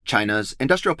China's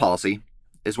industrial policy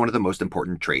is one of the most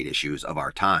important trade issues of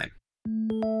our time.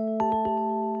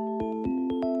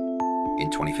 In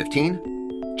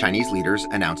 2015, Chinese leaders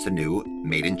announced a new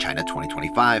Made in China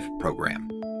 2025 program.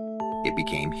 It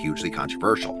became hugely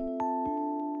controversial.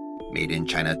 Made in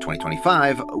China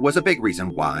 2025 was a big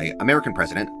reason why American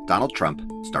President Donald Trump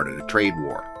started a trade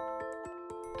war.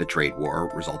 The trade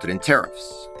war resulted in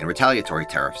tariffs and retaliatory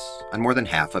tariffs on more than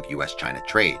half of U.S.-China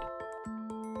trade.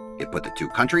 It put the two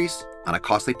countries on a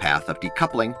costly path of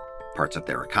decoupling parts of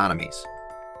their economies.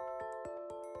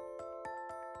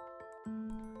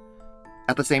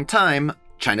 At the same time,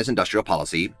 China's industrial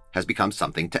policy has become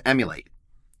something to emulate.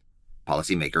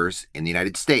 Policymakers in the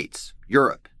United States,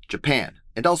 Europe, Japan,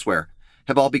 and elsewhere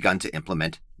have all begun to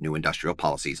implement new industrial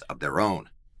policies of their own.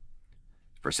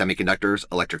 For semiconductors,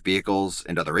 electric vehicles,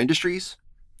 and other industries,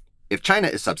 if China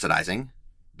is subsidizing,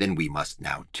 then we must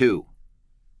now too.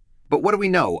 But what do we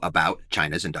know about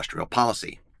China's industrial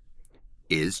policy?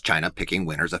 Is China picking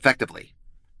winners effectively?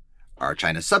 Are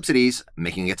China's subsidies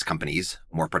making its companies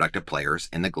more productive players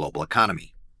in the global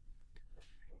economy?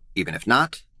 Even if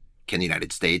not, can the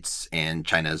United States and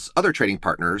China's other trading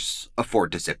partners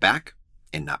afford to sit back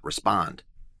and not respond?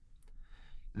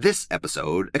 This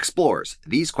episode explores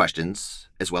these questions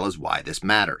as well as why this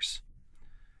matters.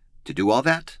 To do all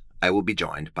that, I will be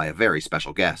joined by a very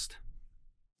special guest.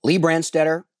 Lee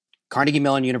Brandstetter, Carnegie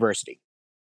Mellon University.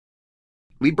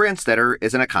 Lee Brandstetter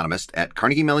is an economist at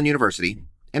Carnegie Mellon University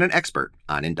and an expert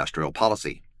on industrial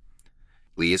policy.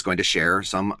 Lee is going to share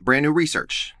some brand new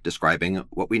research describing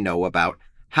what we know about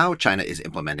how China is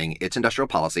implementing its industrial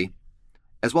policy,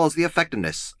 as well as the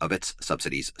effectiveness of its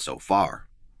subsidies so far.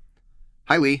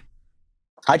 Hi, Lee.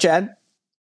 Hi, Chad.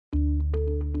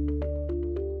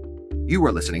 You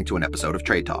are listening to an episode of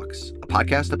Trade Talks, a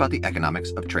podcast about the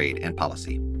economics of trade and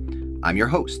policy. I'm your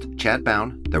host, Chad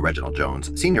Bown, the Reginald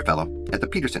Jones Senior Fellow at the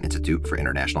Peterson Institute for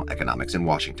International Economics in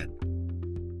Washington.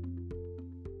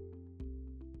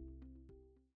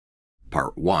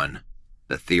 Part 1.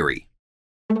 The Theory.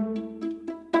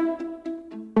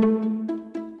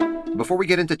 Before we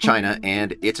get into China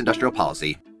and its industrial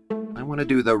policy, I want to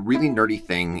do the really nerdy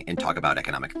thing and talk about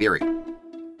economic theory.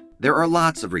 There are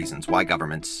lots of reasons why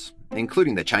governments,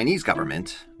 including the Chinese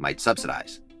government, might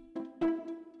subsidize.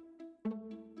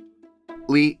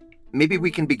 Lee, maybe we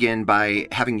can begin by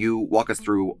having you walk us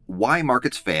through why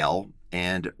markets fail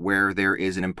and where there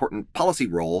is an important policy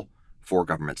role for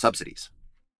government subsidies.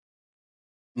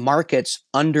 Markets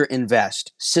underinvest,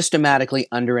 systematically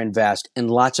underinvest in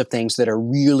lots of things that are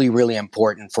really, really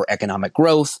important for economic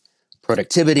growth,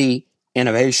 productivity,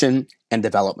 innovation, and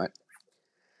development.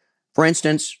 For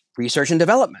instance, research and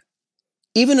development.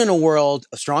 Even in a world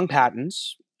of strong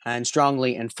patents and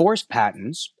strongly enforced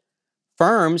patents,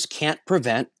 firms can't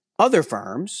prevent other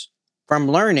firms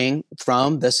from learning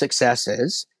from the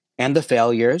successes and the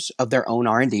failures of their own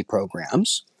R&D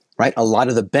programs, right? A lot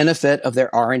of the benefit of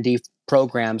their R&D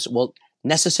programs will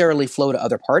necessarily flow to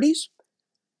other parties.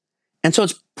 And so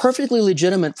it's perfectly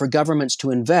legitimate for governments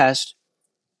to invest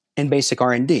in basic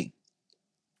R&D.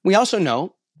 We also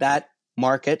know that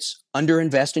markets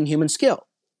underinvest in human skill.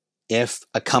 If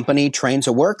a company trains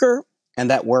a worker and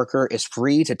that worker is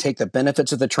free to take the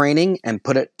benefits of the training and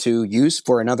put it to use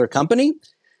for another company,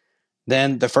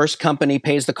 then the first company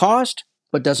pays the cost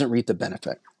but doesn't reap the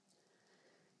benefit.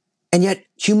 And yet,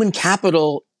 human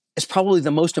capital is probably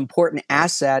the most important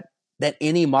asset that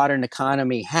any modern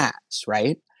economy has,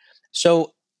 right?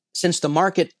 So since the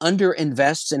market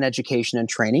underinvests in education and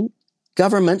training,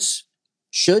 governments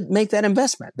should make that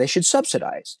investment. They should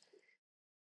subsidize.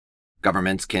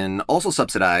 Governments can also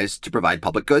subsidize to provide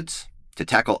public goods, to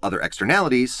tackle other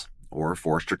externalities, or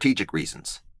for strategic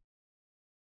reasons.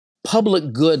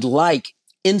 Public good-like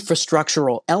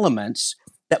infrastructural elements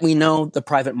that we know the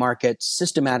private market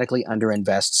systematically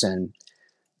underinvests in.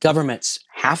 Governments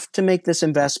have to make this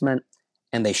investment,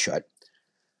 and they should.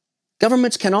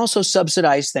 Governments can also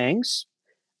subsidize things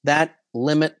that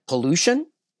limit pollution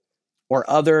or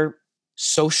other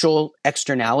social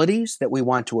externalities that we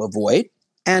want to avoid.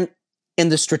 And in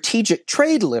the strategic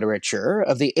trade literature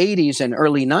of the 80s and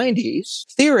early 90s,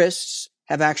 theorists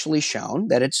have actually shown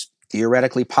that it's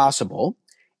theoretically possible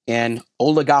in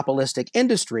oligopolistic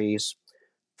industries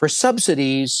for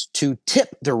subsidies to tip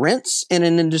the rents in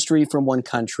an industry from one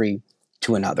country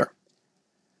to another.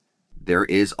 There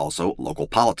is also local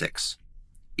politics,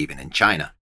 even in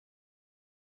China.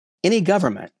 Any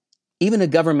government, even a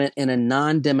government in a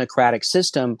non-democratic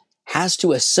system, has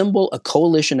to assemble a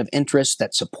coalition of interests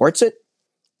that supports it,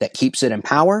 that keeps it in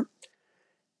power,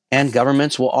 and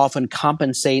governments will often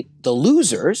compensate the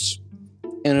losers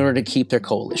in order to keep their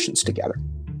coalitions together.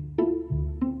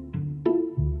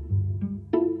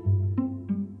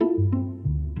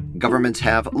 Governments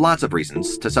have lots of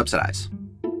reasons to subsidize.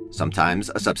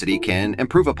 Sometimes a subsidy can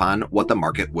improve upon what the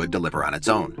market would deliver on its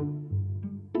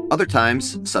own. Other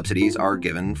times, subsidies are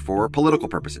given for political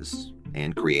purposes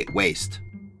and create waste.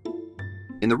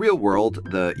 In the real world,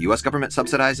 the US government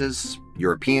subsidizes,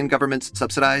 European governments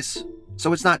subsidize,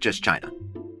 so it's not just China.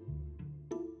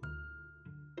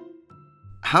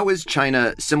 How is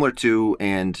China similar to,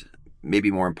 and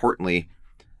maybe more importantly,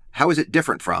 how is it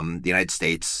different from the United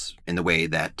States in the way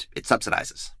that it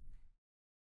subsidizes?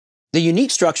 The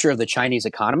unique structure of the Chinese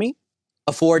economy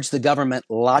affords the government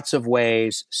lots of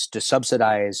ways to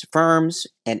subsidize firms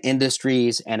and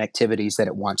industries and activities that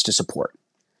it wants to support.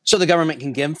 So the government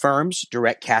can give firms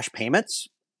direct cash payments,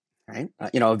 right?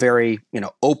 A very,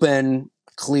 open,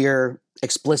 clear,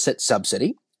 explicit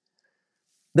subsidy.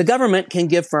 The government can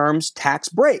give firms tax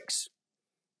breaks,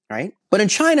 right? But in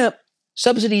China,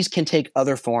 subsidies can take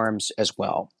other forms as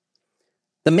well.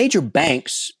 The major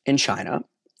banks in China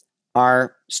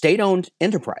are state-owned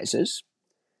enterprises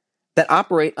that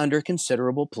operate under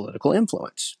considerable political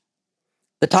influence.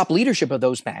 The top leadership of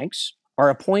those banks are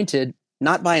appointed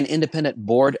not by an independent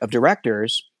board of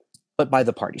directors, but by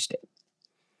the party state.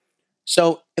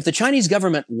 So if the Chinese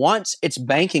government wants its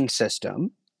banking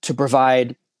system to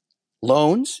provide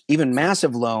loans, even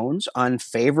massive loans, on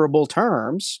favorable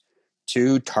terms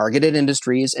to targeted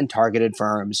industries and targeted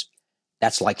firms,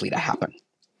 that's likely to happen.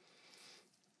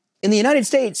 In the United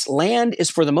States, land is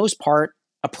for the most part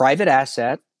a private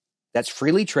asset that's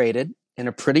freely traded in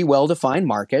a pretty well-defined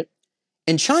market.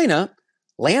 In China,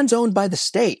 land's owned by the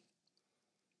state,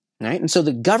 right? And so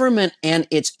the government and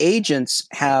its agents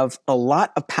have a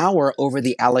lot of power over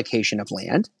the allocation of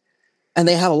land, and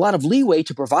they have a lot of leeway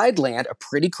to provide land, a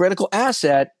pretty critical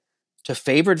asset, to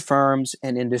favored firms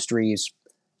and industries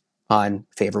on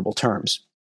favorable terms.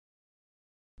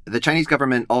 The Chinese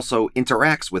government also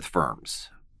interacts with firms,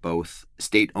 both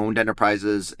state-owned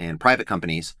enterprises and private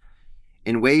companies,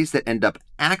 in ways that end up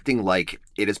acting like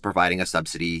it is providing a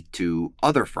subsidy to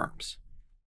other firms.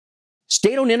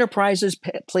 State-owned enterprises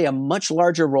play a much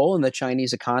larger role in the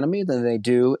Chinese economy than they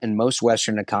do in most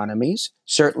Western economies,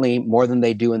 certainly more than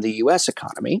they do in the US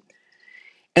economy.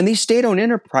 And these state-owned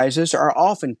enterprises are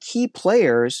often key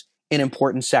players in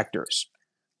important sectors,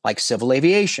 like civil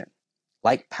aviation,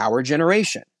 like power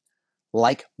generation,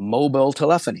 like mobile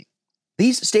telephony.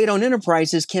 These state-owned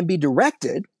enterprises can be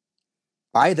directed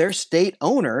by their state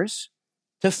owners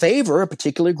to favor a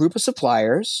particular group of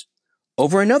suppliers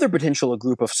over another potential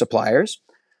group of suppliers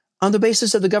on the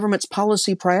basis of the government's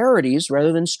policy priorities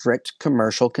rather than strict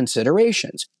commercial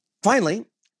considerations. Finally,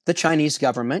 the Chinese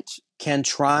government can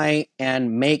try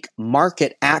and make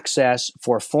market access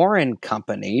for foreign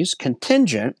companies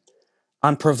contingent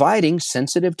on providing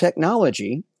sensitive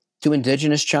technology to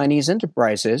indigenous Chinese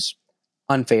enterprises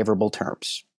on favorable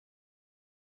terms.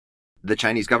 The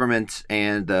Chinese government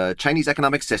and the Chinese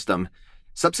economic system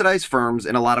subsidize firms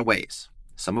in a lot of ways,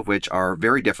 some of which are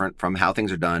very different from how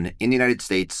things are done in the United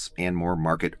States and more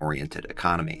market-oriented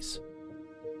economies.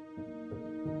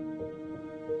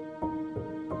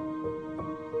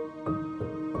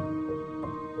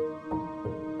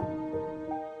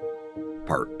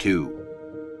 Part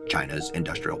 2: China's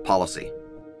Industrial Policy.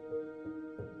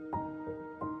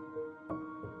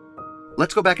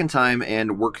 Let's go back in time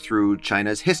and work through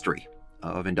China's history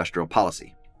of industrial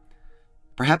policy.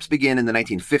 Perhaps begin in the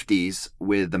 1950s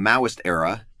with the Maoist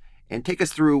era and take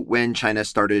us through when China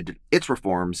started its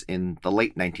reforms in the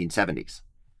late 1970s.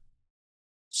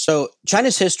 So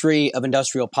China's history of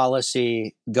industrial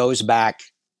policy goes back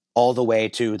all the way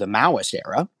to the Maoist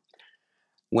era,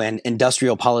 when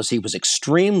industrial policy was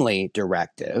extremely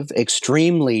directive,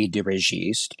 extremely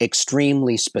dirigiste,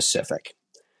 extremely specific.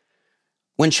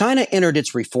 When China entered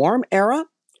its reform era,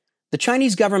 the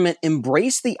Chinese government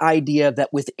embraced the idea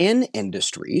that within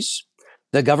industries,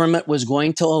 the government was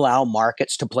going to allow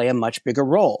markets to play a much bigger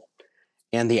role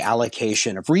in the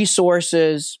allocation of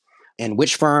resources, in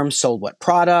which firms sold what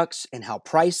products, and how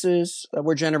prices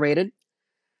were generated.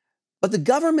 But the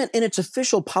government in its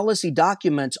official policy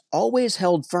documents always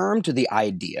held firm to the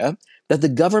idea that the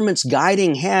government's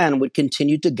guiding hand would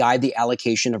continue to guide the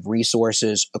allocation of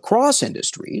resources across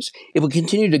industries. It would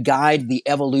continue to guide the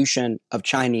evolution of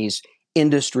Chinese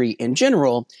industry in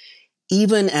general,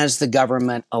 even as the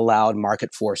government allowed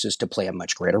market forces to play a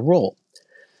much greater role.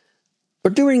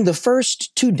 But during the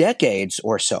first 2 decades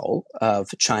or so of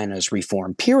China's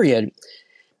reform period,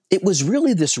 it was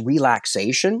really this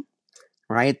relaxation,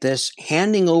 right? This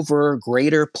handing over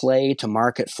greater play to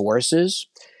market forces,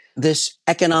 this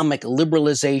economic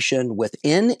liberalization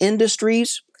within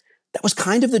industries, that was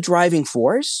kind of the driving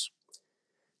force.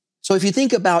 So if you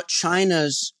think about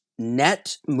China's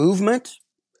net movement,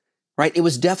 right? It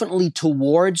was definitely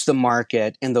towards the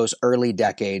market in those early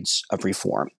decades of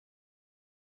reform.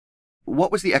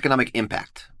 What was the economic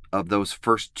impact of those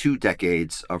first 2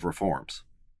 decades of reforms?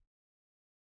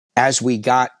 As we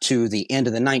got to the end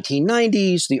of the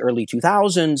 1990s, the early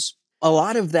 2000s, a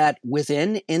lot of that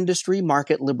within industry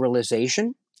market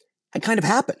liberalization had kind of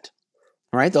happened,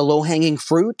 right? The low-hanging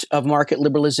fruit of market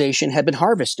liberalization had been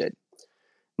harvested.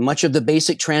 Much of the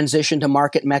basic transition to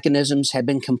market mechanisms had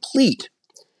been complete.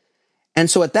 And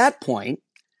so at that point,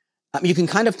 you can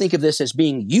kind of think of this as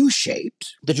being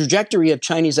U-shaped. The trajectory of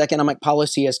Chinese economic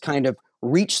policy has kind of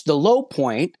reached the low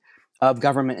point of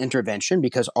government intervention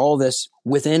because all this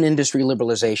within industry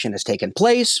liberalization has taken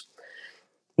place.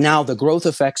 Now the growth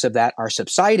effects of that are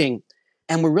subsiding,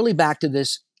 and we're really back to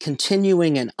this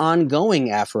continuing and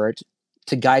ongoing effort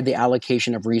to guide the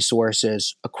allocation of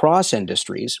resources across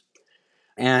industries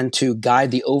and to guide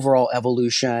the overall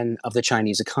evolution of the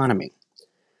Chinese economy.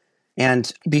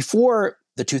 And before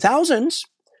the 2000s,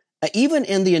 even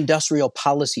in the industrial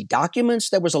policy documents,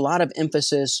 there was a lot of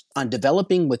emphasis on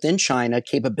developing within China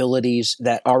capabilities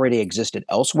that already existed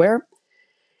elsewhere.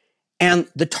 And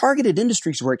the targeted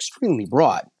industries were extremely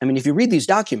broad. I mean, if you read these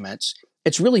documents,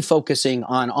 it's really focusing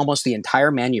on almost the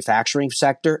entire manufacturing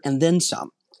sector and then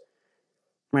some,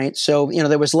 right? So,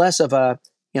 there was less of a,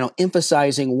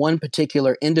 emphasizing one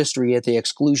particular industry at the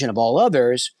exclusion of all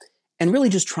others and really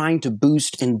just trying to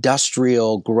boost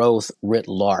industrial growth writ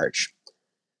large.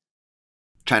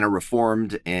 China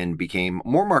reformed and became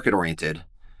more market-oriented.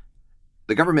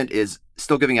 The government is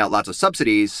still giving out lots of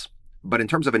subsidies, but in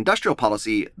terms of industrial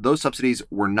policy, those subsidies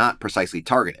were not precisely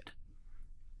targeted.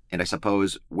 And I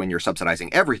suppose when you're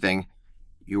subsidizing everything,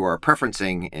 you are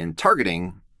preferencing and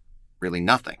targeting really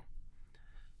nothing.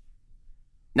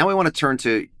 Now I want to turn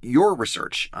to your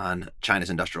research on China's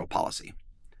industrial policy.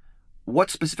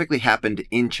 What specifically happened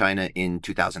in China in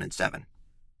 2007?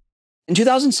 In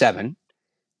 2007,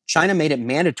 China made it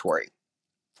mandatory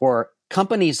for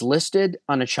companies listed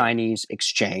on a Chinese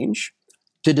exchange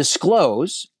to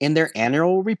disclose in their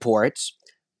annual reports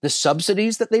the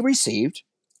subsidies that they received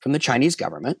from the Chinese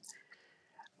government.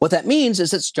 What that means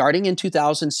is that starting in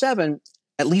 2007,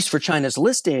 at least for China's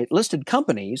listed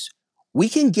companies, we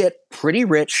can get pretty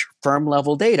rich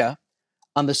firm-level data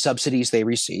on the subsidies they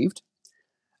received.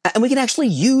 And we can actually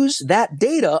use that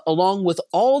data along with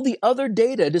all the other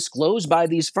data disclosed by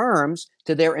these firms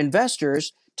to their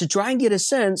investors to try and get a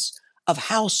sense of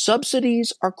how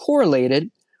subsidies are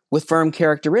correlated with firm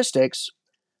characteristics,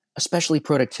 especially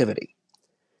productivity.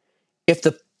 If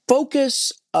the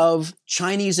focus of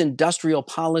Chinese industrial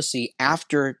policy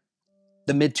after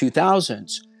the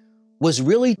mid-2000s was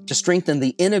really to strengthen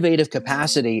the innovative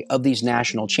capacity of these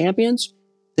national champions,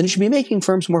 then it should be making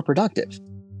firms more productive.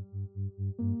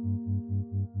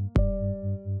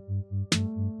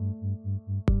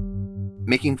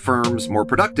 Making firms more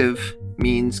productive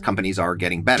means companies are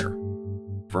getting better.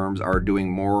 Firms are doing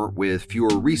more with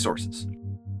fewer resources.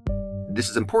 This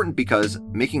is important because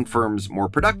making firms more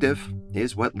productive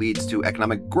is what leads to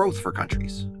economic growth for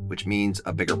countries, which means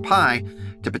a bigger pie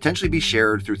to potentially be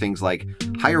shared through things like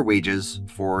higher wages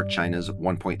for China's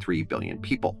 1.3 billion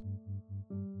people.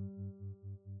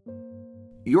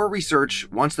 Your research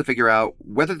wants to figure out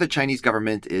whether the Chinese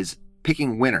government is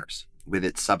picking winners with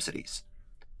its subsidies.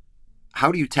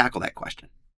 How do you tackle that question?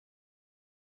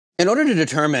 In order to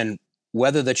determine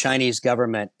whether the Chinese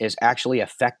government is actually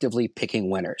effectively picking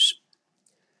winners,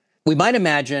 we might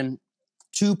imagine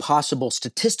two possible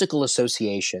statistical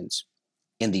associations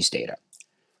in these data.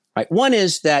 Right? One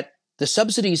is that the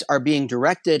subsidies are being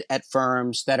directed at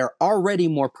firms that are already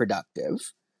more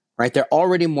productive, right? They're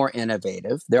already more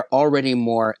innovative, they're already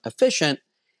more efficient,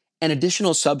 and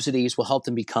additional subsidies will help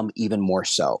them become even more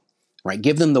so. Right,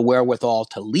 give them the wherewithal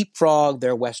to leapfrog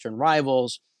their Western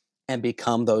rivals and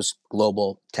become those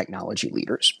global technology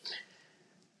leaders.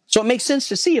 So it makes sense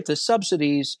to see if the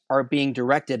subsidies are being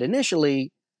directed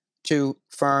initially to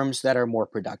firms that are more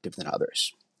productive than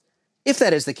others. If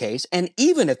that is the case, and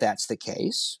even if that's the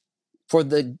case, for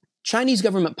the Chinese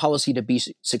government policy to be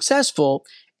successful,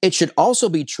 it should also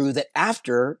be true that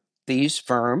after these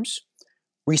firms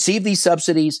receive these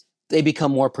subsidies, they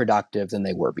become more productive than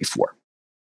they were before.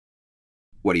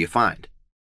 What do you find?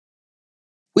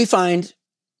 We find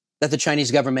that the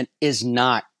Chinese government is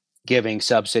not giving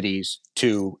subsidies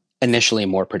to initially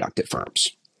more productive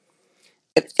firms.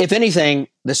 If anything,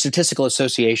 the statistical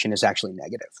association is actually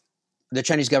negative. The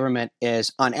Chinese government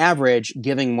is, on average,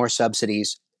 giving more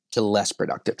subsidies to less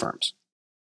productive firms.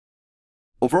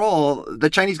 Overall, the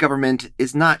Chinese government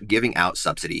is not giving out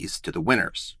subsidies to the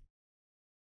winners.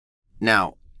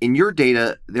 Now, In your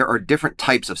data, there are different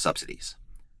types of subsidies.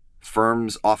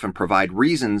 Firms often provide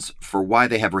reasons for why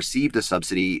they have received a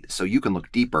subsidy so you can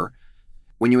look deeper.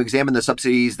 When you examine the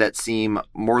subsidies that seem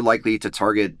more likely to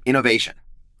target innovation,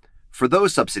 for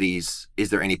those subsidies,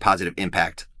 is there any positive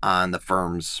impact on the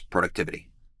firm's productivity?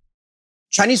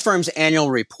 Chinese firms' annual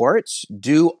reports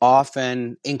do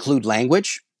often include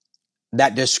language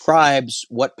that describes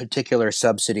what particular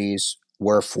subsidies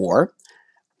were for.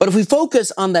 But if we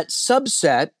focus on that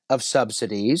subset of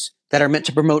subsidies that are meant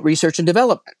to promote research and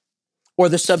development, or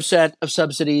the subset of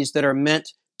subsidies that are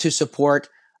meant to support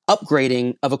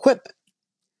upgrading of equipment,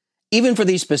 even for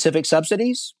these specific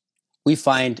subsidies, we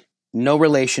find no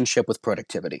relationship with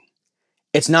productivity.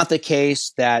 It's not the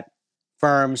case that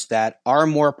firms that are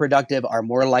more productive are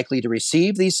more likely to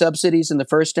receive these subsidies in the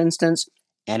first instance,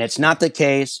 and it's not the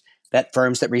case that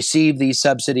firms that receive these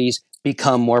subsidies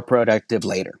become more productive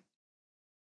later.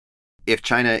 If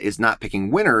China is not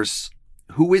picking winners,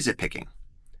 who is it picking?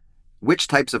 Which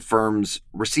types of firms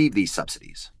receive these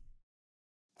subsidies?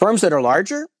 Firms that are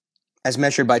larger, as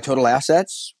measured by total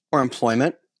assets or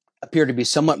employment, appear to be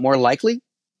somewhat more likely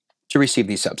to receive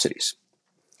these subsidies.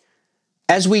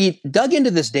 As we dug into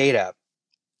this data,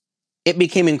 it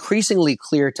became increasingly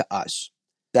clear to us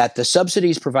that the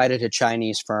subsidies provided to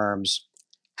Chinese firms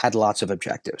had lots of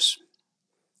objectives,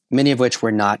 many of which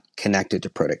were not connected to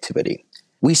productivity.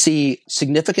 We see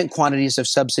significant quantities of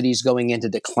subsidies going into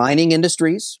declining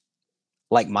industries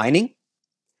like mining.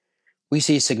 We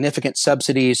see significant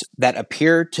subsidies that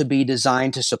appear to be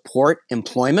designed to support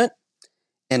employment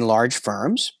in large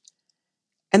firms.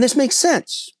 And this makes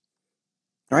sense,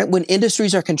 right? When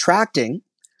industries are contracting,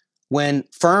 when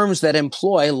firms that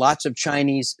employ lots of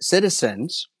Chinese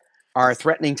citizens are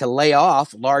threatening to lay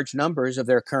off large numbers of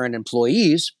their current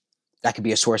employees, that could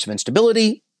be a source of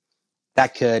instability.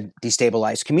 That could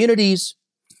destabilize communities.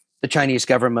 The Chinese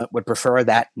government would prefer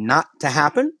that not to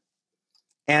happen.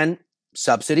 And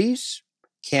subsidies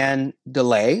can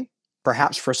delay,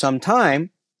 perhaps for some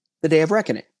time, the day of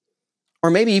reckoning, or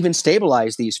maybe even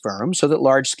stabilize these firms so that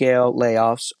large-scale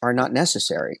layoffs are not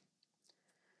necessary.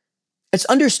 It's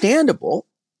understandable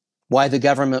why the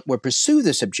government would pursue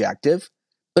this objective,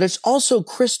 but it's also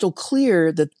crystal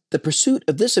clear that the pursuit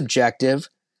of this objective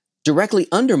directly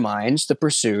undermines the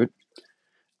pursuit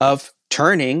of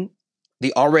turning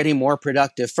the already more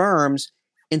productive firms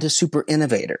into super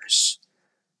innovators,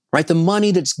 right? The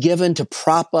money that's given to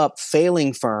prop up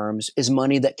failing firms is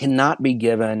money that cannot be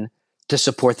given to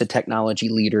support the technology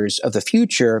leaders of the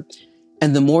future.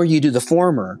 And the more you do the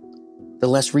former, the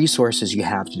less resources you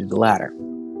have to do the latter.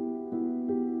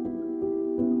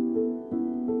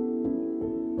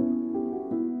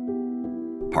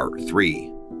 Part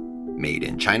 3, Made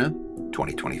in China,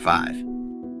 2025.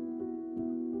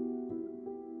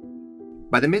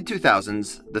 By the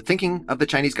mid-2000s, the thinking of the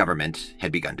Chinese government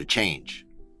had begun to change.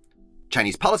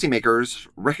 Chinese policymakers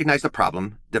recognized the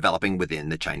problem developing within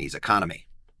the Chinese economy.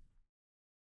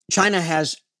 China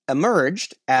has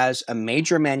emerged as a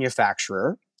major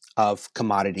manufacturer of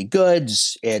commodity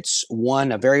goods. It's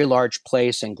won a very large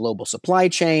place in global supply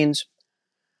chains.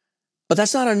 But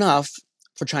that's not enough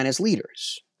for China's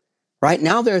leaders. Right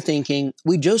now they're thinking,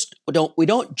 we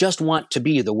don't just want to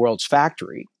be the world's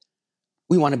factory.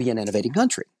 We want to be an innovating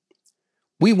country.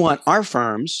 We want our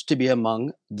firms to be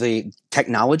among the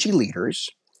technology leaders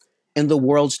in the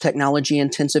world's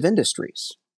technology-intensive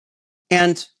industries.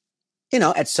 And,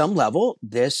 at some level,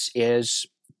 this is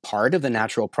part of the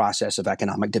natural process of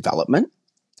economic development,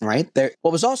 right?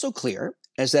 What was also clear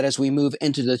is that as we move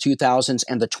into the 2000s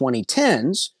and the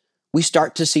 2010s, we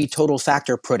start to see total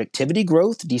factor productivity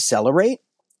growth decelerate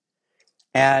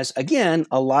as, again,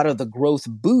 a lot of the growth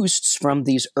boosts from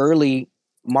these early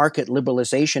market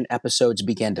liberalization episodes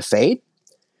began to fade.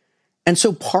 And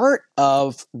so part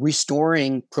of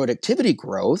restoring productivity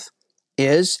growth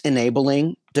is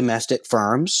enabling domestic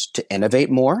firms to innovate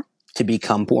more, to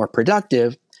become more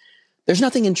productive. There's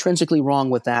nothing intrinsically wrong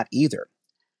with that either.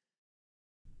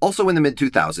 Also in the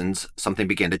mid-2000s, something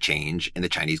began to change in the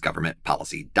Chinese government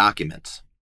policy documents.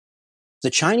 The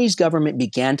Chinese government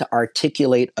began to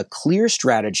articulate a clear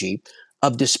strategy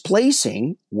of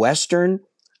displacing Western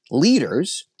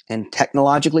leaders in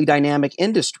technologically dynamic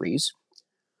industries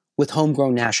with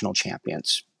homegrown national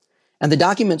champions. And the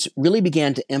documents really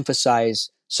began to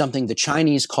emphasize something the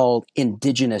Chinese called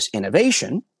indigenous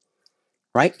innovation,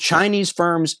 right? Chinese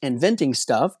firms inventing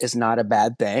stuff is not a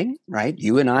bad thing, right?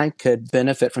 You and I could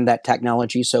benefit from that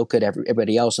technology, so could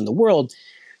everybody else in the world.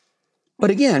 But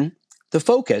again, the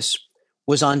focus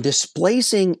was on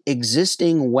displacing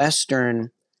existing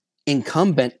Western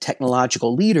incumbent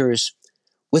technological leaders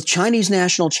with Chinese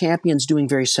national champions doing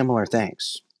very similar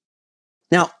things.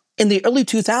 Now, in the early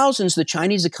 2000s, the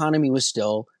Chinese economy was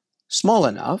still small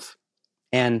enough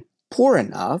and poor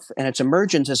enough, and its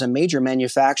emergence as a major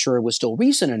manufacturer was still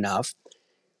recent enough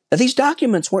that these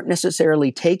documents weren't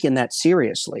necessarily taken that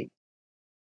seriously.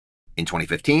 In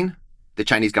 2015, the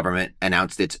Chinese government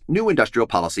announced its new industrial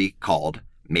policy called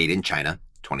Made in China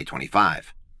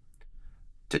 2025.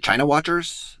 To China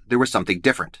watchers, there was something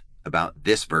different about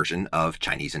this version of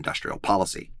Chinese industrial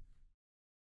policy.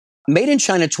 Made in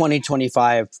China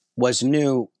 2025 was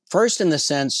new, first in the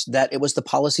sense that it was the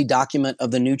policy document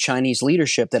of the new Chinese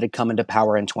leadership that had come into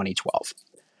power in 2012.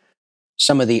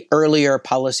 Some of the earlier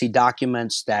policy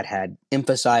documents that had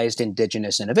emphasized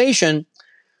indigenous innovation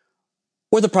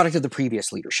were the product of the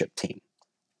previous leadership team.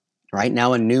 Right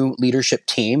now, a new leadership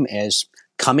team is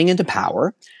coming into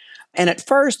power. And at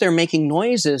first, they're making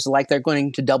noises like they're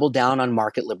going to double down on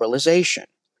market liberalization,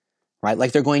 right?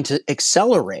 Like they're going to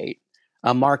accelerate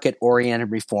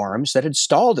market-oriented reforms that had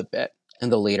stalled a bit in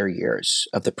the later years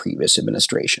of the previous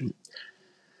administration.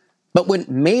 But when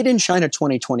Made in China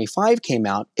 2025 came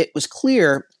out, it was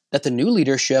clear that the new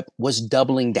leadership was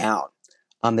doubling down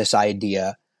on this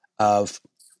idea of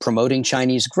promoting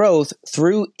Chinese growth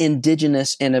through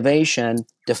indigenous innovation,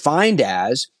 defined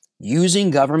as using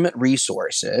government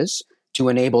resources to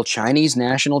enable Chinese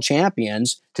national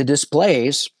champions to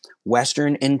displace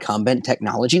Western incumbent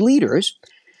technology leaders.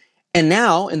 And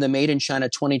now, in the Made in China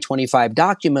 2025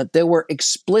 document, there were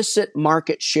explicit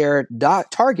market share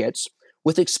targets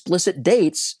with explicit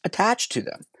dates attached to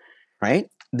them, right?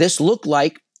 This looked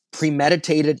like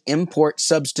premeditated import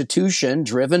substitution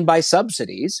driven by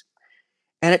subsidies,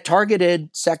 and it targeted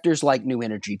sectors like new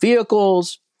energy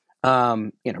vehicles,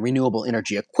 renewable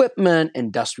energy equipment,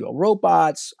 industrial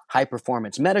robots,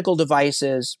 high-performance medical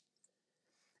devices.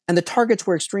 And the targets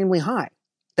were extremely high,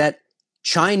 that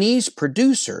Chinese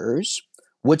producers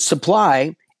would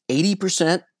supply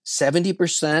 80%,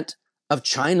 70% of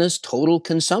China's total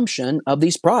consumption of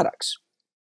these products.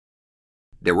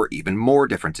 There were even more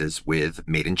differences with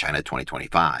Made in China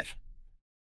 2025.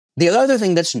 The other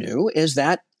thing that's new is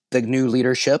that the new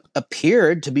leadership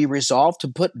appeared to be resolved to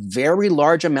put very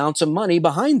large amounts of money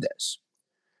behind this.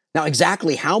 Now,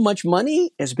 exactly how much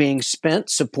money is being spent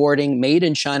supporting Made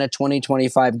in China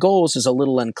 2025 goals is a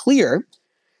little unclear,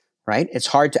 right? It's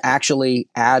hard to actually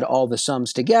add all the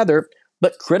sums together,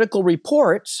 but critical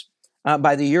reports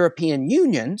by the European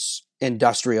Union's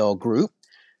industrial group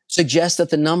suggest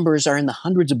that the numbers are in the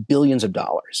hundreds of billions of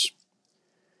dollars.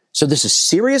 So this is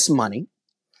serious money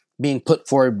being put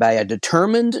forward by a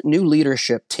determined new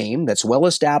leadership team that's well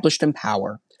established in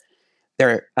power.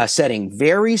 They're setting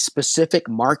very specific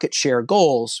market share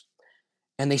goals,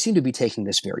 and they seem to be taking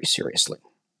this very seriously.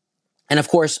 And of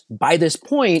course, by this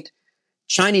point,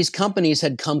 Chinese companies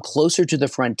had come closer to the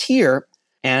frontier,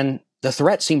 and the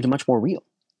threat seemed much more real.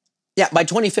 Yeah, by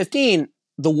 2015,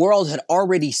 the world had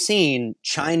already seen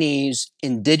Chinese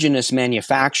indigenous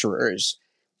manufacturers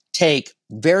take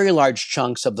very large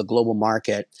chunks of the global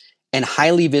market in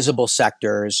highly visible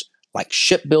sectors like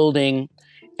shipbuilding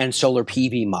and solar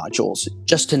PV modules,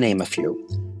 just to name a few.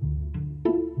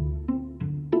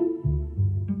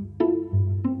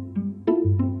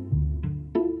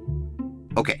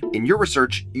 Okay, in your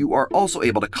research, you are also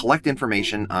able to collect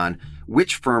information on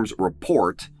which firms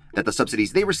report that the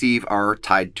subsidies they receive are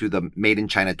tied to the Made in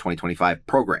China 2025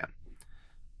 program.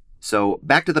 So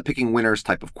back to the picking winners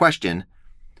type of question.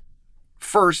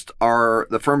 First, are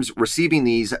the firms receiving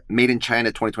these Made in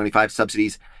China 2025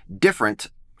 subsidies different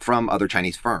from other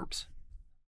Chinese firms?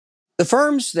 The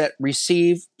firms that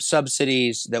receive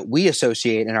subsidies that we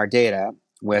associate in our data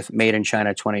with Made in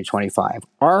China 2025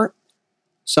 are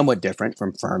somewhat different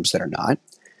from firms that are not.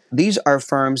 These are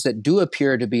firms that do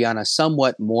appear to be on a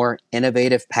somewhat more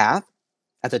innovative path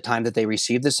at the time that they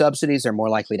receive the subsidies. They're more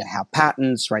likely to have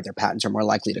patents, right? Their patents are more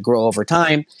likely to grow over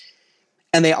time.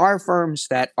 And they are firms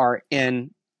that are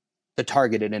in the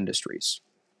targeted industries.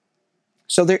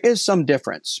 So there is some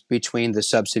difference between the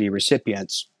subsidy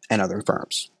recipients and other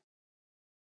firms.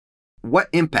 What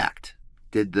impact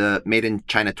did the Made in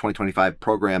China 2025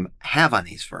 program have on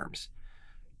these firms?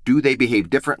 Do they behave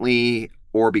differently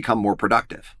or become more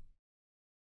productive?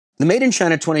 The Made in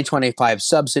China 2025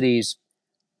 subsidies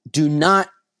do not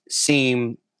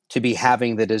seem to be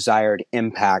having the desired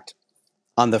impact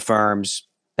on the firms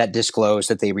that disclose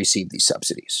that they receive these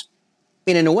subsidies.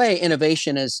 And in a way,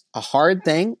 innovation is a hard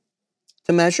thing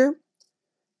to measure.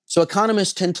 So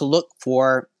economists tend to look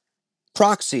for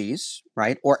proxies,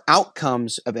 right, or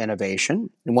outcomes of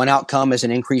innovation. And one outcome is an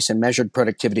increase in measured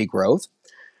productivity growth.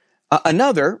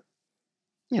 Another,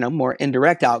 more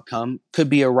indirect outcome could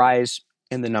be a rise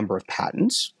in the number of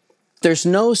patents. There's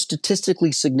no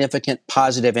statistically significant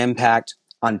positive impact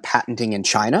on patenting in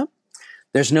China.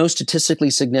 There's no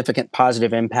statistically significant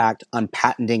positive impact on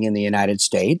patenting in the United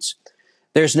States.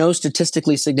 There's no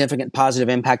statistically significant positive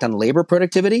impact on labor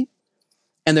productivity.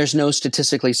 And there's no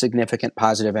statistically significant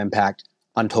positive impact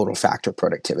on total factor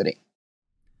productivity.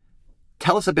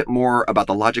 Tell us a bit more about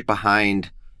the logic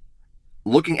behind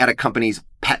looking at a company's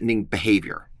patenting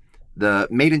behavior. The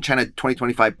Made in China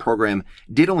 2025 program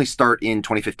did only start in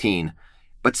 2015,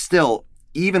 but still,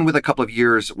 even with a couple of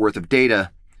years worth of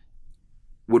data,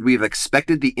 would we have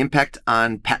expected the impact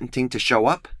on patenting to show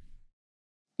up?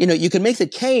 You can make the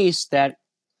case that,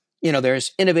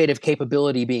 there's innovative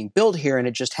capability being built here and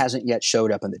it just hasn't yet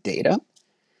showed up in the data,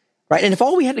 right? And if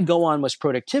all we had to go on was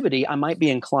productivity, I might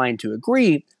be inclined to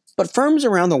agree. But firms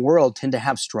around the world tend to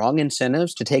have strong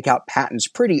incentives to take out patents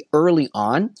pretty early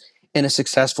on in a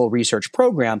successful research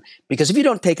program, because if you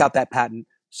don't take out that patent,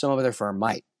 some other firm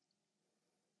might.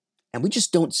 And we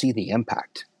just don't see the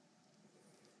impact.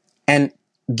 And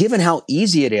given how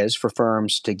easy it is for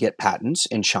firms to get patents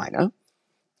in China,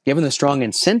 given the strong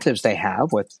incentives they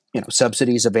have with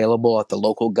subsidies available at the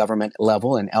local government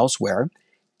level and elsewhere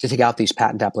to take out these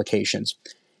patent applications,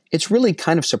 it's really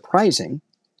kind of surprising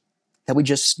that we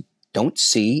just don't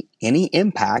see any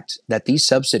impact that these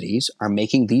subsidies are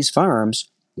making these firms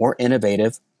more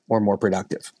innovative or more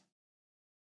productive.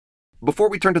 Before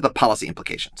we turn to the policy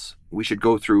implications, we should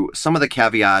go through some of the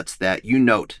caveats that you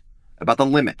note about the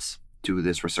limits to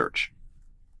this research.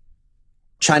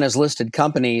 China's listed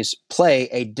companies play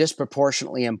a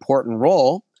disproportionately important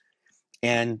role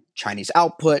in Chinese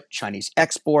output, Chinese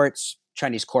exports,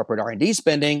 Chinese corporate R&D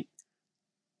spending,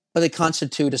 but they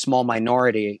constitute a small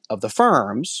minority of the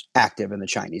firms active in the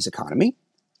Chinese economy.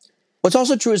 What's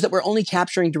also true is that we're only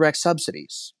capturing direct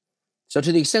subsidies. So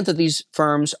to the extent that these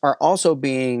firms are also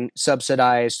being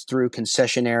subsidized through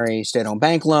concessionary state-owned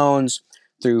bank loans,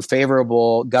 through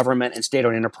favorable government and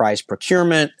state-owned enterprise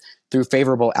procurement, through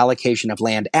favorable allocation of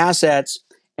land assets,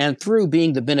 and through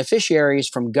being the beneficiaries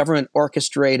from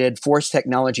government-orchestrated forced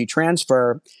technology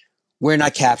transfer, we're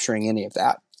not capturing any of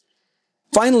that.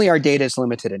 Finally, our data is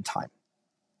limited in time.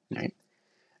 Right?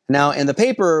 Now, in the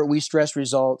paper, we stress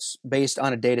results based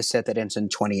on a data set that ends in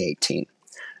 2018.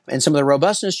 And some of the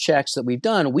robustness checks that we've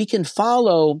done, we can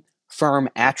follow firm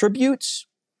attributes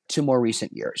to more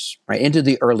recent years, right, into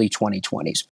the early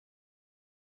 2020s.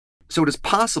 So it is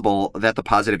possible that the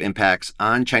positive impacts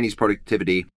on Chinese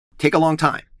productivity take a long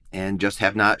time and just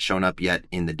have not shown up yet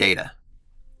in the data.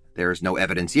 There's no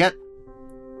evidence yet,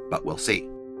 but we'll see.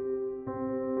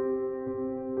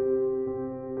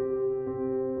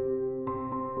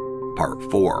 Part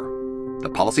 4, the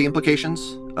policy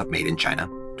implications of Made in China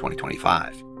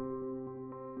 2025.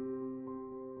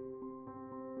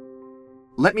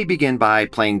 Let me begin by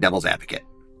playing devil's advocate.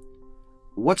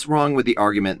 What's wrong with the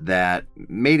argument that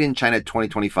Made in China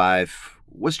 2025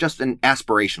 was just an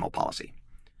aspirational policy?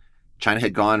 China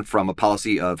had gone from a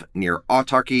policy of near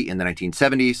autarky in the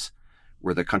 1970s,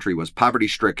 where the country was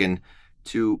poverty-stricken,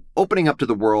 to opening up to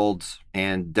the world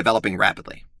and developing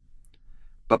rapidly.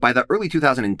 But by the early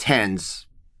 2010s,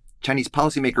 Chinese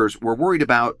policymakers were worried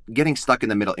about getting stuck in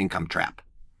the middle-income trap.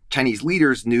 Chinese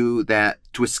leaders knew that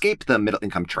to escape the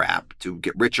middle-income trap, to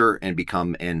get richer and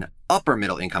become an upper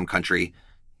middle-income country,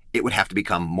 it would have to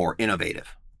become more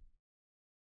innovative.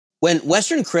 When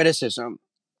Western criticism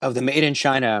of the Made in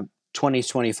China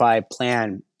 2025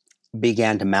 plan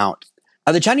began to mount,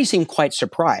 the Chinese seemed quite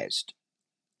surprised.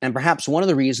 And perhaps one of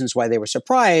the reasons why they were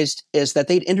surprised is that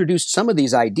they'd introduced some of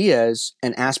these ideas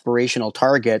and aspirational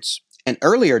targets in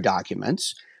earlier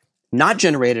documents, not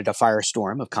generated a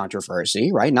firestorm of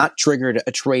controversy, right? Not triggered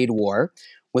a trade war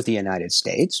with the United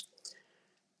States.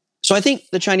 So I think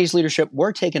the Chinese leadership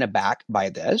were taken aback by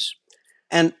this.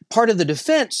 And part of the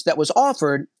defense that was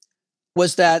offered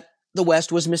was that the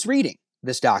West was misreading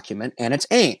this document and its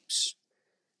aims,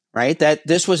 right? That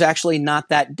this was actually not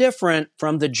that different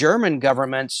from the German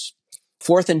government's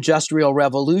Fourth Industrial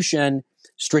Revolution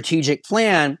strategic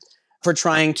plan for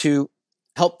trying to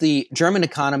help the German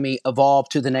economy evolve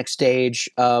to the next stage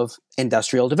of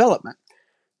industrial development,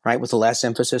 right? With less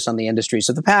emphasis on the industries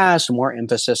of the past, more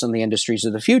emphasis on the industries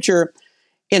of the future.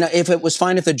 If it was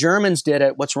fine if the Germans did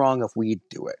it, what's wrong if we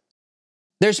do it?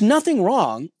 There's nothing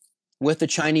wrong with the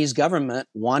Chinese government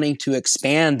wanting to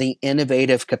expand the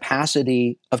innovative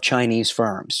capacity of Chinese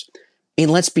firms.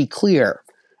 And let's be clear,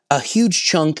 a huge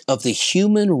chunk of the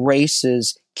human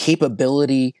race's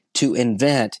capability to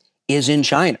invent is in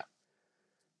China.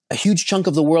 A huge chunk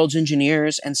of the world's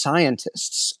engineers and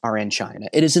scientists are in China.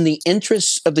 It is in the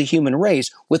interests of the human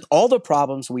race, with all the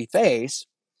problems we face,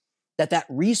 that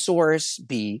resource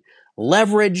be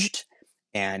leveraged,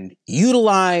 and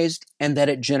utilized, and that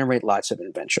it generate lots of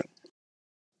invention.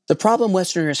 The problem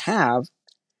Westerners have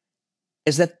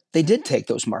is that they did take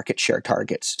those market share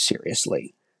targets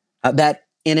seriously. That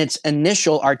in its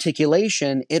initial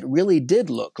articulation, it really did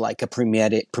look like a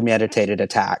premeditated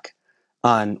attack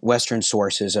on Western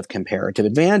sources of comparative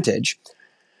advantage.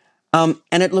 And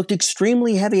it looked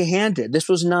extremely heavy-handed. This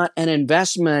was not an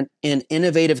investment in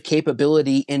innovative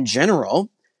capability in general.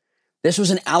 This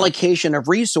was an allocation of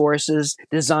resources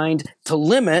designed to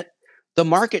limit the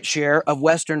market share of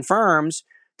Western firms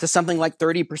to something like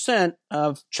 30%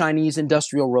 of Chinese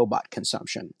industrial robot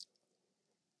consumption.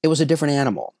 It was a different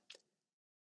animal.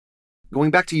 Going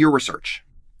back to your research,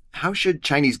 how should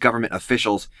Chinese government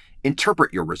officials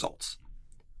interpret your results?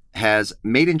 Has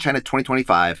Made in China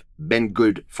 2025 been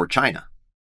good for China?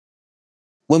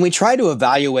 When we try to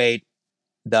evaluate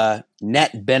the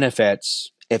net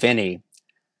benefits, if any,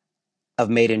 of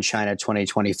Made in China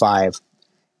 2025,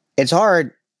 it's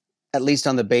hard, at least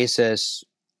on the basis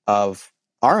of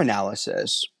our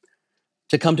analysis,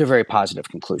 to come to a very positive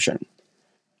conclusion.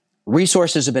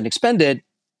 Resources have been expended,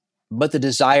 but the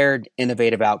desired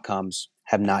innovative outcomes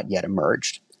have not yet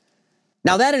emerged.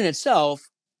 Now, that in itself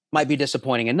might be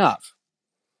disappointing enough.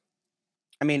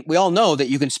 I mean, we all know that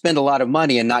you can spend a lot of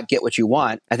money and not get what you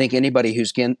want. I think anybody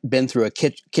who's been through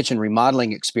a kitchen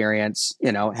remodeling experience,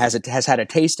 has had a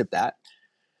taste of that.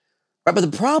 Right, but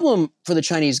the problem for the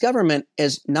Chinese government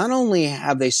is not only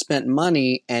have they spent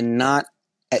money and not,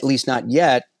 at least not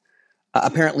yet,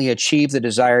 apparently achieved the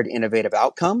desired innovative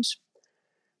outcomes,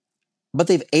 but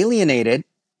they've alienated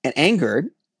and angered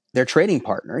their trading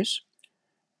partners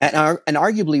and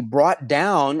arguably brought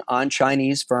down on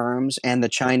Chinese firms and the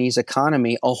Chinese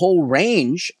economy a whole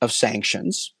range of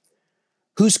sanctions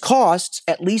whose costs,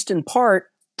 at least in part,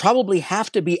 probably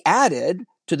have to be added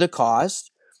to the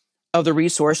cost of the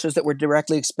resources that were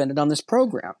directly expended on this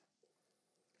program.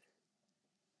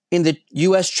 In the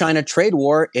U.S.-China trade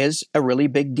war is a really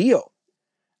big deal.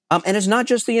 And it's not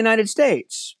just the United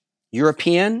States.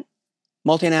 European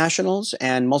multinationals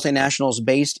and multinationals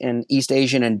based in East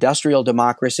Asian industrial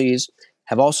democracies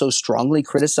have also strongly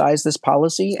criticized this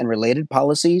policy and related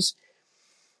policies.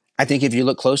 I think if you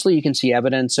look closely, you can see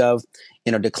evidence of,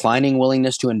 declining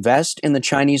willingness to invest in the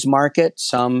Chinese market,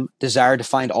 some desire to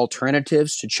find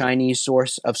alternatives to Chinese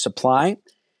source of supply,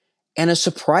 and a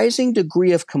surprising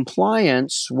degree of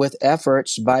compliance with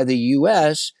efforts by the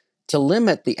U.S. to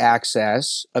limit the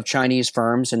access of Chinese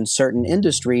firms in certain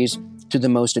industries to the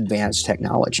most advanced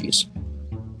technologies.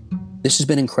 This has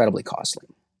been incredibly costly.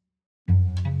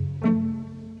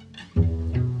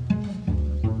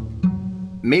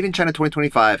 Made in China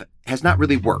 2025 has not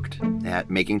really worked at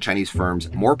making Chinese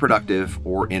firms more productive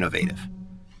or innovative.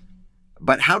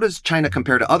 But how does China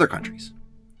compare to other countries?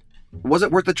 Was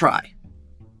it worth a try?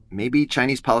 Maybe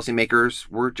Chinese policymakers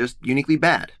were just uniquely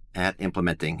bad at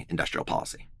implementing industrial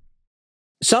policy.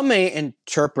 Some may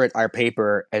interpret our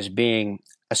paper as being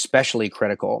especially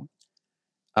critical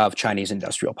of Chinese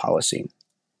industrial policy.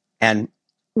 And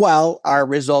while our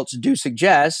results do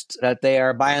suggest that they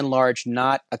are by and large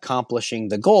not accomplishing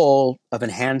the goal of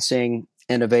enhancing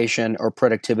innovation or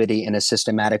productivity in a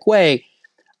systematic way,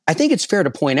 I think it's fair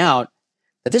to point out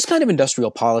that this kind of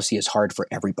industrial policy is hard for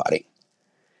everybody.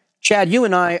 Chad, you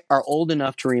and I are old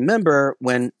enough to remember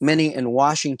when many in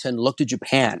Washington looked to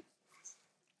Japan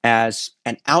as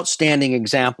an outstanding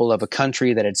example of a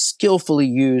country that had skillfully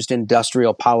used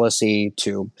industrial policy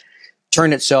to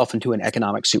turn itself into an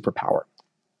economic superpower.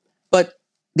 But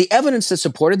the evidence that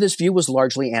supported this view was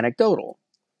largely anecdotal.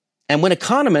 And when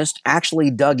economists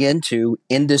actually dug into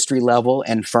industry-level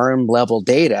and firm-level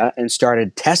data and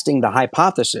started testing the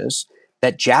hypothesis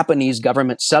that Japanese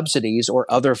government subsidies or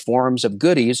other forms of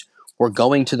goodies were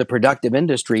going to the productive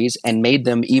industries and made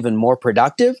them even more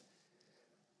productive,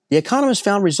 the economists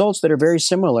found results that are very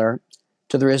similar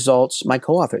to the results my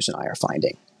co-authors and I are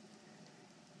finding.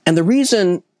 And the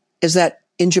reason is that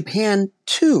in Japan,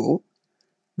 too,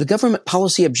 the government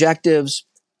policy objectives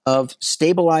of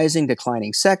stabilizing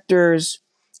declining sectors,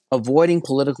 avoiding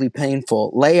politically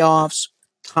painful layoffs,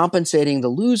 compensating the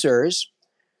losers,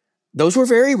 those were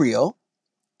very real,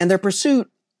 and their pursuit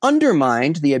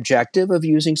undermined the objective of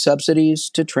using subsidies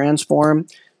to transform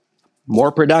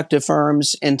more productive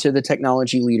firms into the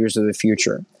technology leaders of the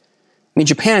future. I mean,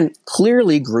 Japan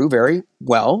clearly grew very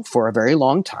well for a very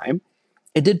long time.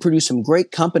 It did produce some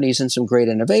great companies and some great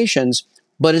innovations,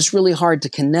 but it's really hard to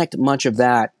connect much of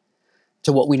that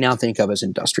to what we now think of as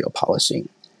industrial policy.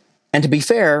 And to be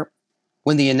fair,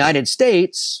 when the United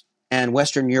States and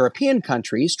Western European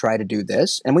countries try to do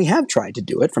this, and we have tried to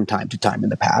do it from time to time in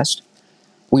the past,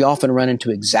 we often run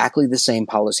into exactly the same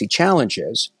policy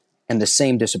challenges and the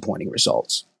same disappointing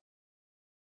results.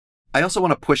 I also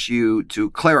want to push you to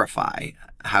clarify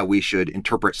how we should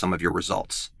interpret some of your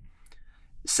results.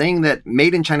 Saying that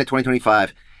Made in China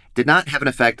 2025 did not have an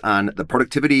effect on the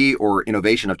productivity or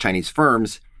innovation of Chinese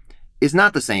firms is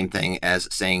not the same thing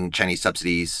as saying Chinese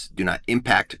subsidies do not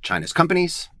impact China's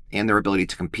companies and their ability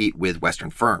to compete with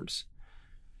Western firms.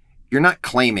 You're not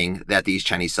claiming that these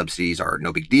Chinese subsidies are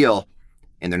no big deal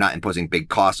and they're not imposing big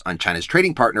costs on China's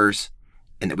trading partners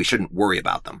and that we shouldn't worry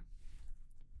about them.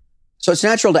 So it's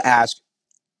natural to ask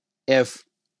if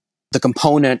the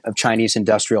component of Chinese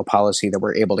industrial policy that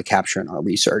we're able to capture in our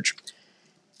research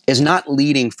is not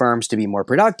leading firms to be more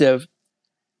productive,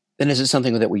 then is it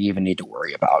something that we even need to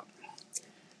worry about?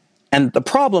 And the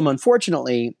problem,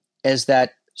 unfortunately, is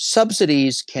that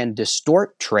subsidies can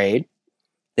distort trade,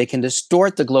 they can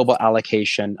distort the global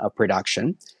allocation of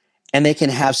production, and they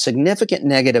can have significant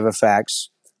negative effects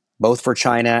both for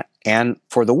China and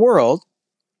for the world,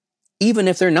 even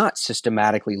if they're not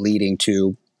systematically leading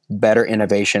to better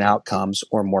innovation outcomes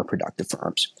or more productive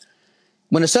firms.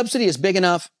 When a subsidy is big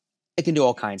enough, it can do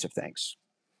all kinds of things,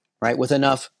 right? With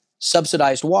enough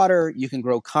subsidized water, you can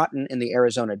grow cotton in the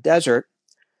Arizona desert.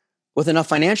 With enough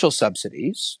financial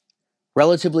subsidies,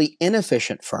 relatively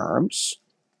inefficient firms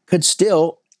could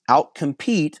still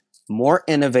outcompete more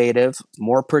innovative,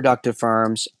 more productive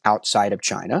firms outside of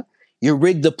China. You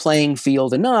rig the playing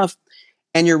field enough,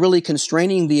 and you're really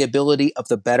constraining the ability of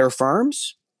the better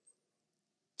firms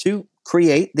to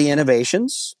create the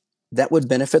innovations that would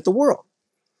benefit the world.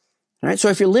 All right? So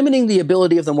if you're limiting the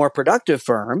ability of the more productive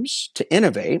firms to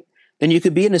innovate, then you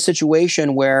could be in a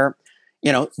situation where,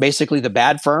 basically the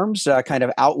bad firms kind of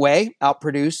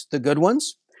outproduce the good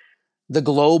ones. The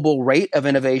global rate of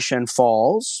innovation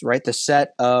falls, right? The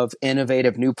set of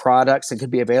innovative new products that could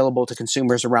be available to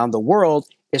consumers around the world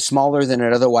is smaller than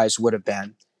it otherwise would have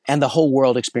been. And the whole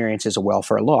world experiences a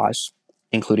welfare loss,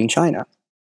 including China.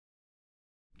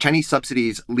 Chinese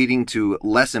subsidies leading to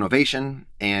less innovation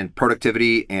and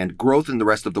productivity and growth in the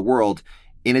rest of the world,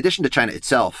 in addition to China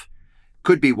itself,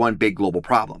 could be one big global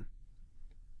problem.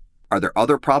 Are there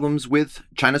other problems with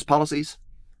China's policies?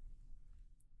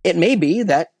 It may be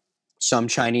that some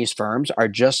Chinese firms are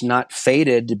just not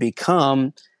fated to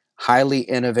become highly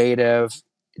innovative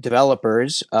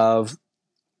developers of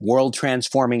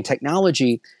world-transforming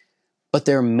technology, but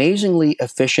they're amazingly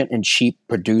efficient and cheap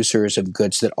producers of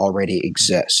goods that already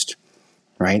exist,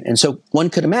 right? And so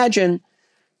one could imagine,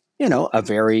 a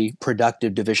very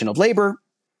productive division of labor,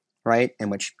 right, in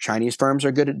which Chinese firms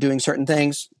are good at doing certain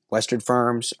things, Western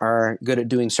firms are good at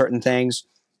doing certain things,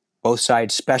 both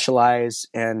sides specialize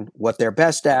in what they're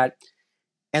best at,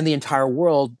 and the entire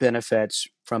world benefits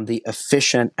from the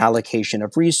efficient allocation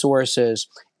of resources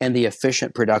and the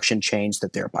efficient production chains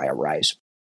that thereby arise.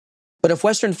 But if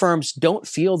Western firms don't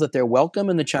feel that they're welcome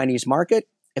in the Chinese market,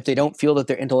 if they don't feel that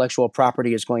their intellectual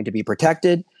property is going to be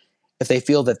protected, if they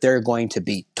feel that they're going to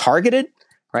be targeted,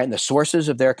 right, and the sources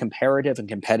of their comparative and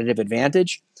competitive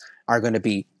advantage are going to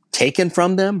be taken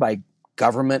from them by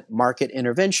government market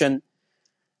intervention,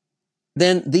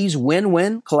 then these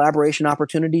win-win collaboration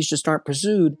opportunities just aren't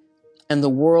pursued, and the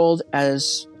world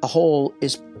as a whole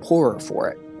is poorer for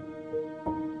it.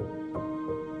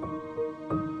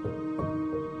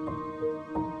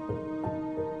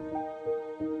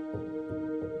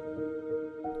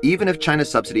 Even if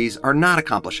China's subsidies are not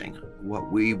accomplishing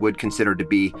what we would consider to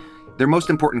be their most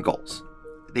important goals,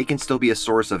 they can still be a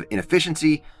source of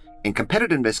inefficiency and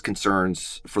competitiveness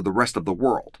concerns for the rest of the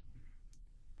world.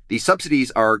 These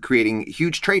subsidies are creating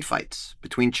huge trade fights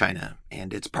between China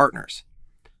and its partners.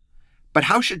 But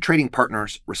how should trading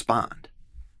partners respond?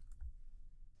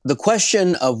 The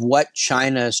question of what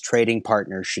China's trading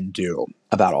partners should do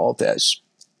about all of this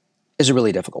is a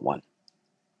really difficult one.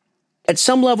 At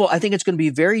some level, I think it's going to be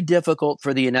very difficult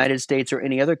for the United States or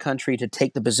any other country to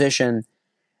take the position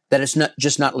that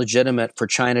it's not legitimate for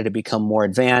China to become more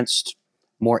advanced,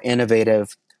 more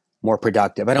innovative, more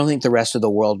productive. I don't think the rest of the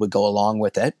world would go along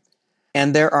with it.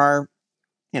 And there are,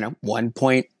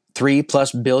 1.3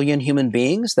 plus billion human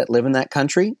beings that live in that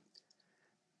country.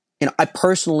 I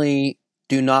personally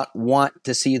do not want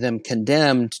to see them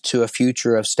condemned to a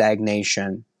future of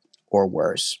stagnation or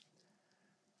worse.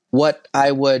 What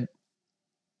I would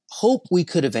hope we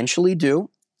could eventually do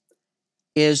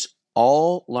is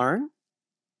all learn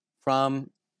from,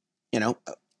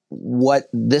 what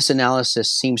this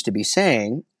analysis seems to be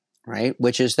saying, right?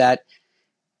 Which is that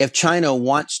if China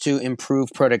wants to improve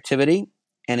productivity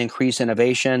and increase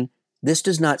innovation, this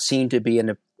does not seem to be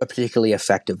a particularly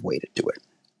effective way to do it.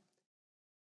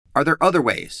 Are there other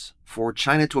ways for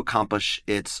China to accomplish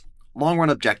its long-run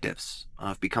objectives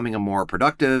of becoming a more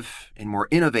productive and more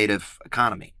innovative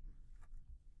economy?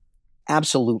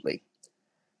 Absolutely.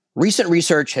 Recent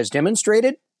research has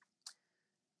demonstrated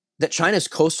that China's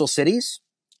coastal cities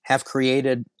have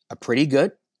created a pretty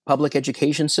good public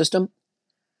education system,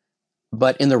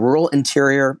 but in the rural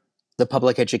interior, the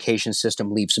public education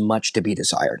system leaves much to be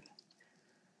desired.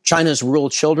 China's rural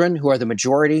children, who are the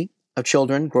majority of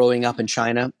children growing up in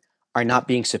China, are not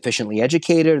being sufficiently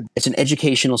educated. It's an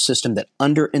educational system that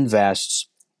underinvests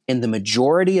in the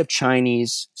majority of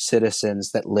Chinese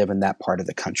citizens that live in that part of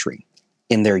the country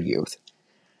in their youth.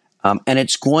 And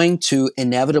it's going to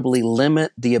inevitably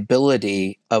limit the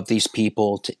ability of these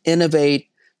people to innovate,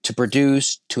 to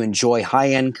produce, to enjoy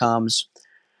high incomes,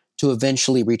 to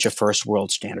eventually reach a first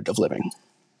world standard of living.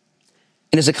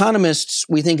 And as economists,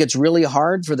 we think it's really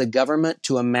hard for the government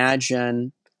to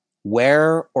imagine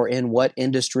where or in what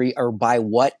industry or by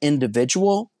what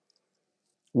individual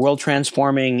world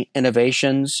transforming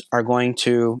innovations are going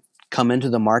to come into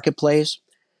the marketplace.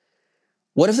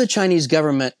 What if the Chinese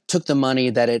government took the money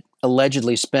that it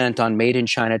allegedly spent on Made in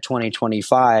China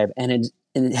 2025 and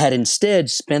had instead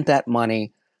spent that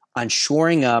money on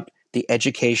shoring up the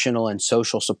educational and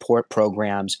social support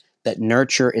programs that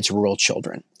nurture its rural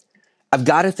children? I've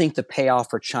got to think the payoff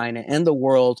for China and the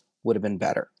world would have been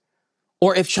better.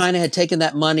 Or if China had taken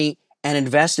that money and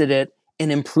invested it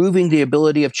in improving the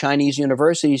ability of Chinese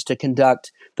universities to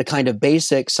conduct the kind of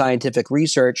basic scientific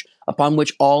research upon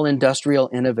which all industrial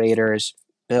innovators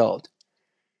build.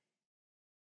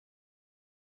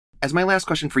 As my last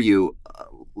question for you,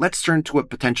 let's turn to a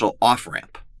potential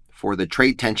off-ramp for the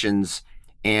trade tensions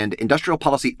and industrial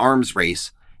policy arms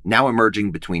race now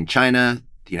emerging between China,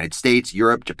 the United States,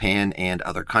 Europe, Japan, and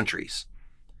other countries.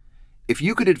 If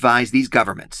you could advise these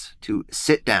governments to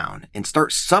sit down and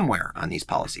start somewhere on these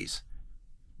policies,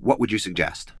 what would you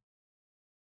suggest?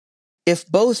 If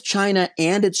both China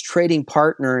and its trading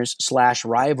partners /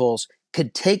 rivals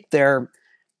could take their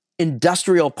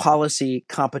industrial policy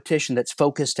competition that's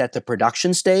focused at the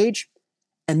production stage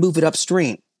and move it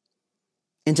upstream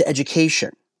into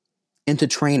education, into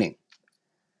training,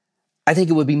 I think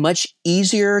it would be much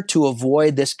easier to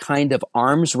avoid this kind of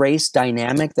arms race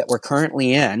dynamic that we're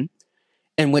currently in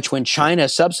which when China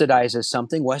subsidizes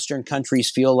something, Western countries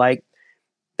feel like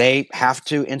they have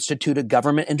to institute a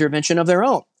government intervention of their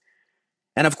own.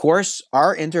 And of course,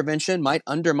 our intervention might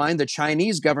undermine the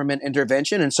Chinese government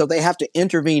intervention, and so they have to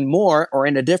intervene more or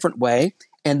in a different way,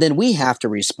 and then we have to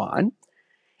respond.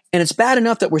 And it's bad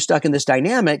enough that we're stuck in this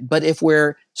dynamic, but if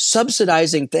we're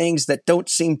subsidizing things that don't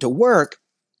seem to work,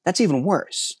 that's even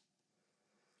worse.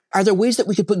 Are there ways that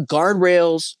we could put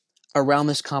guardrails around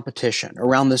this competition,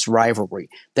 around this rivalry,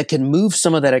 that can move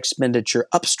some of that expenditure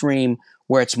upstream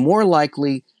where it's more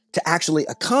likely to actually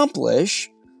accomplish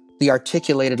the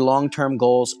articulated long-term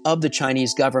goals of the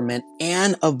Chinese government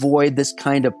and avoid this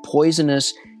kind of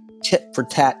poisonous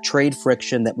tit-for-tat trade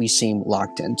friction that we seem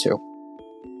locked into?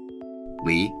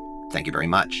 Lee, thank you very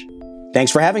much.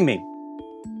 Thanks for having me.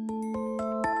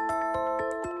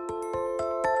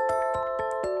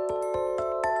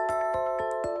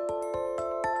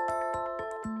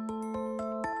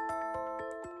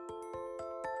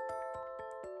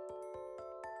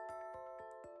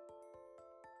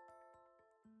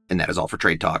 And that is all for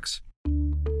Trade Talks.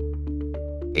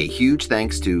 A huge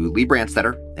thanks to Lee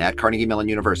Brandstetter at Carnegie Mellon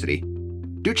University.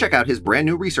 Do check out his brand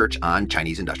new research on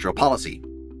Chinese industrial policy.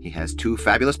 He has 2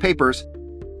 fabulous papers.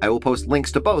 I will post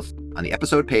links to both on the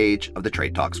episode page of the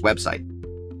Trade Talks website.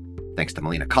 Thanks to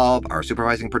Melina Kolb, our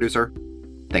supervising producer.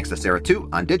 Thanks to Sarah Tu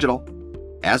on digital.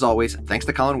 As always, thanks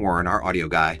to Colin Warren, our audio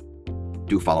guy.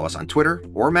 Do follow us on Twitter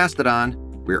or Mastodon.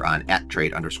 We're on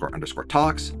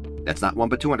 @trade__talks. That's not 1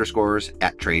 but 2 underscores,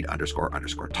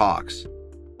 @trade__talks.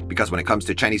 Because when it comes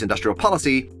to Chinese industrial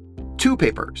policy, 2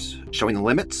 papers showing the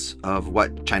limits of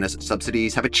what China's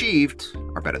subsidies have achieved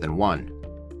are better than 1.